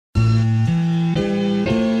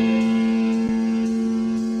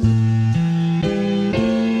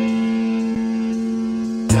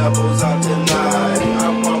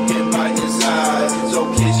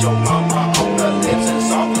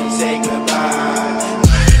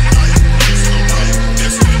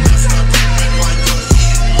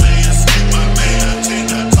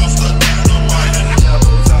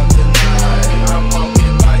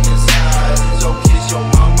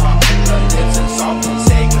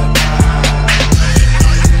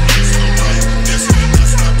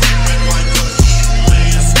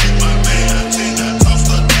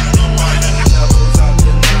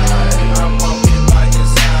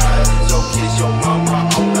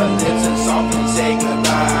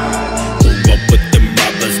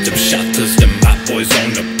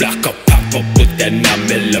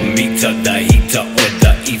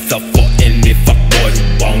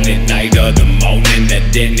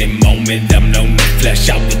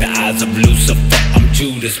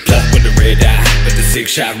this plug with the red eye, with the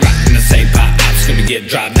 6-shot rock in the same pot. Ops gonna get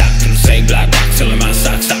dropped out from the same block. Rock till my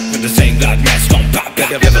stock with the same block. Mask gon' pop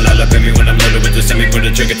out. Devil all up in me when I'm loaded with the semi. Put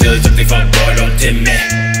the trigger till it's empty. Fuck boy, don't tempt me.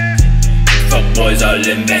 Fuck boys all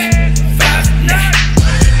in me. 5-9.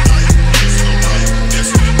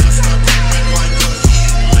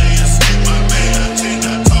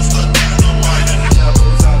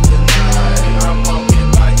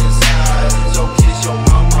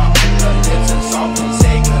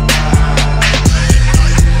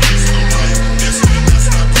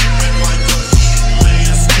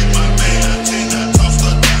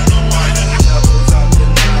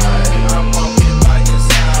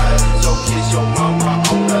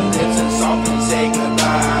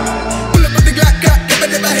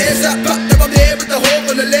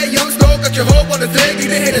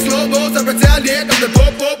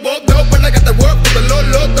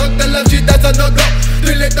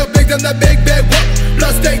 That big bag whoop,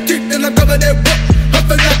 blood stay deep and I'm covered in whoop.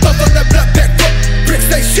 Huffin' that puff on that black back foot. Bricks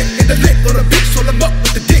say shit in the lick on the beach, so I'm up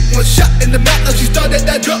with the dick. One shot in the mouth, now she started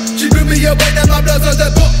that drop. She blew me away, now my blood's on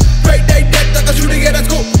that book. Great day death, like a shooting at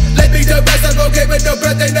school. Let me the rest, I'm okay with no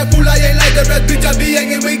breath. Ain't that fool, I ain't like the rest, bitch, I be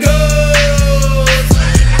hanging, we go.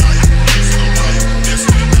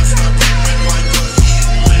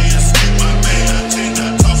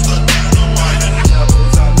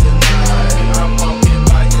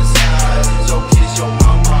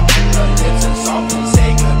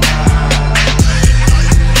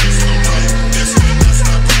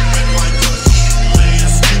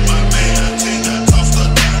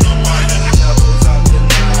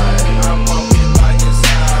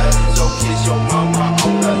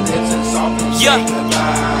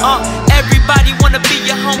 Everybody wanna be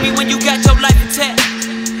your homie when you got your life intact.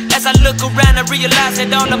 As I look around, I realize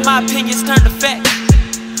that all of my opinions turn to fact.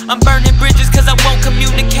 I'm burning bridges cause I won't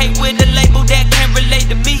communicate with a label that can't relate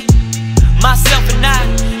to me. Myself and I,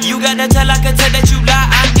 you gotta tell, I can tell that you lie.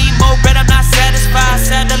 I need more bread, I'm not satisfied.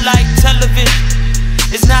 Satellite television,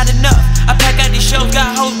 it's not enough. I pack out these shows,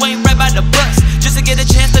 got hoes waiting right by the bus, just to get a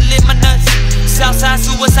chance to live my nuts. Southside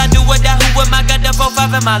suicide, do or die, who am I? Got the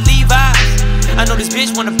 4-5 in my Levi's. I know this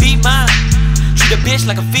bitch wanna be mine. Treat a bitch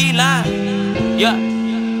like a feline. Yeah.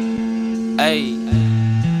 Ayy.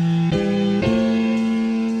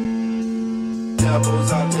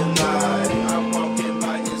 Devils out there.